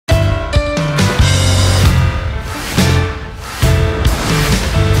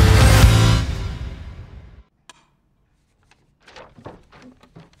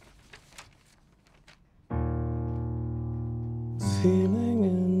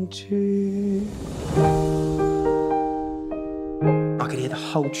I could hear the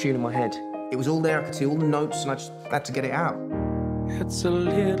whole tune in my head. It was all there, I could see all the notes, and I just had to get it out. It's a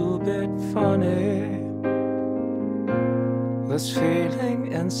little bit funny, this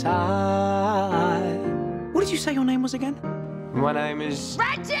feeling inside. What did you say your name was again? My name is...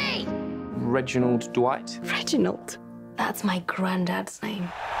 Reggie! Reginald Dwight. Reginald? That's my granddad's name.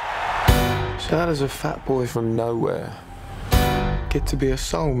 So how does a fat boy from nowhere get to be a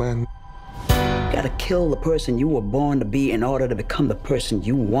soul man? You gotta kill the person you were born to be in order to become the person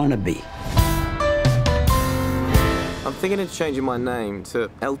you want to be. I'm thinking of changing my name to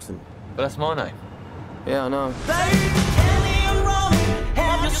Elton. But that's my name. Yeah, I know.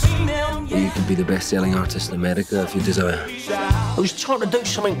 You can be the best-selling artist in America if you desire. I was trying to do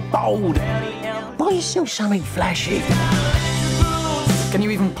something bold. Buy yourself something flashy. Can you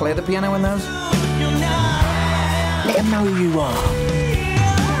even play the piano in those? Let them know who you are.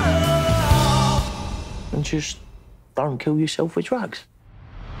 And just don't kill yourself with drugs.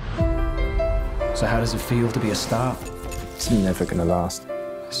 So how does it feel to be a star? It's never gonna last.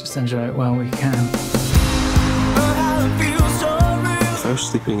 Let's just enjoy it while we can. Those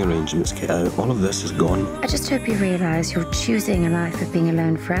sleeping arrangements get out, all of this is gone. I just hope you realise you're choosing a life of being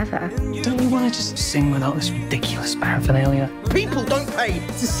alone forever. Don't we want to just sing without this ridiculous paraphernalia? People don't pay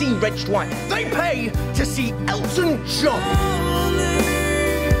to see Reg Dwight. They pay to see Elton John.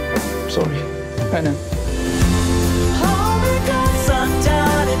 Sorry. I know.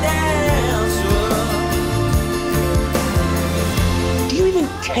 Do you even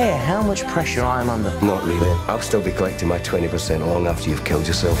care how much pressure I am under? Not really. I'll still be collecting my 20% long after you've killed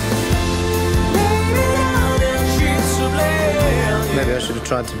yourself. Maybe I should have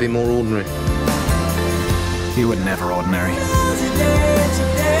tried to be more ordinary. You were never ordinary.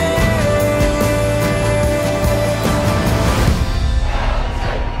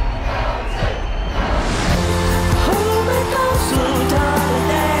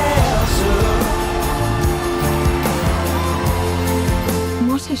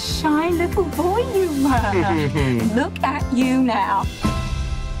 What a shy little boy you were. Look at you now.